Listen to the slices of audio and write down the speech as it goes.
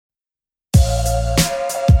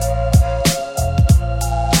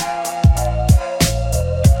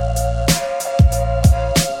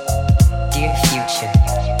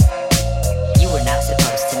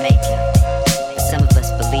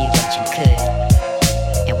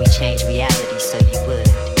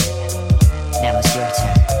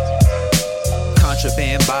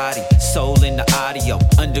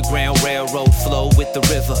Underground railroad flow with the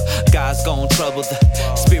river. God's gon' trouble the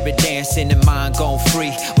spirit dancing and mind gon'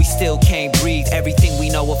 free. We still can't breathe. Everything we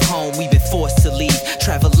know of home, we've been forced to leave.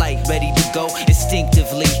 Travel light, ready to go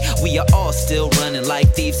instinctively. We are all still running like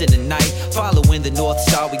thieves in the night. Following the North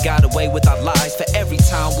Star, we got away with our lives. For every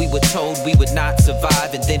time we were told we would not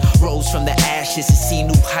survive, and then rose from the ashes to see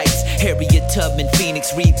new heights. Harriet Tubman,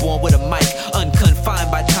 Phoenix, reborn with a mic. Unconfined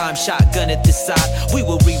by time, shotgun at the side. We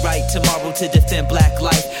will rewrite tomorrow to defend black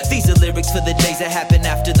life. These are lyrics for the days that happen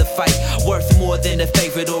after the fight. Worth more than a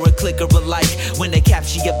favorite or a click or a like. When they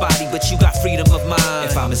capture your body, but you got freedom of mind.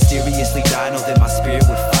 If I mysteriously die, know that my spirit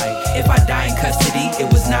would fight. If I die in custody, it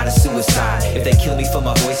was not a suicide. If they kill me for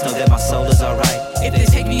my voice, know that my soul is alright. If they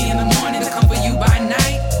take me in the morning to comfort you by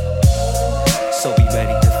night, so be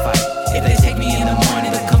ready to fight. If they take me in the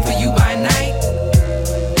morning to comfort you by night,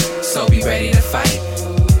 so be ready to fight.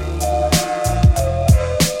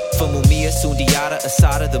 For Mumia, Sundiata,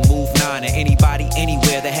 Asada, the Move 9, and anybody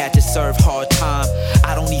anywhere that had to serve hard time.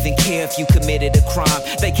 I don't even care if you committed a crime.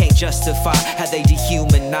 They can't justify how they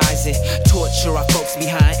dehumanize it. Torture our folks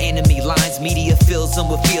behind enemy lines. Media fills them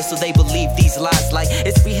with fear, so they believe these lies like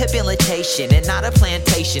it's rehabilitation and not a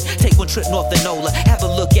plantation. Take one trip north of NOLA, have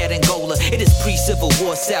a look at Angola. It is pre-Civil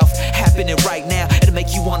War South happening right now. It'll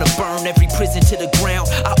make you wanna burn every prison to the ground.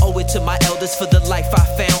 I owe it to my elders for the life I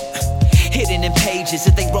found. Hidden in pages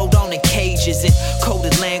that they wrote on in cages, and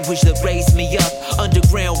coded language that raised me up.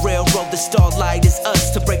 Underground railroad, the starlight is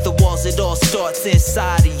us. To break the walls, it all starts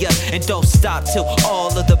inside of ya. And don't stop till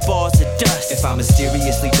all of the bars are dust. If I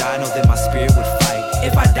mysteriously die, know that my spirit would fight.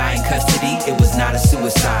 If I die in custody, it was not a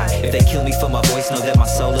suicide. If they kill me for my voice, know that my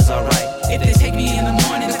soul is alright. If they take me in the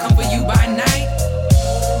morning to comfort you by night,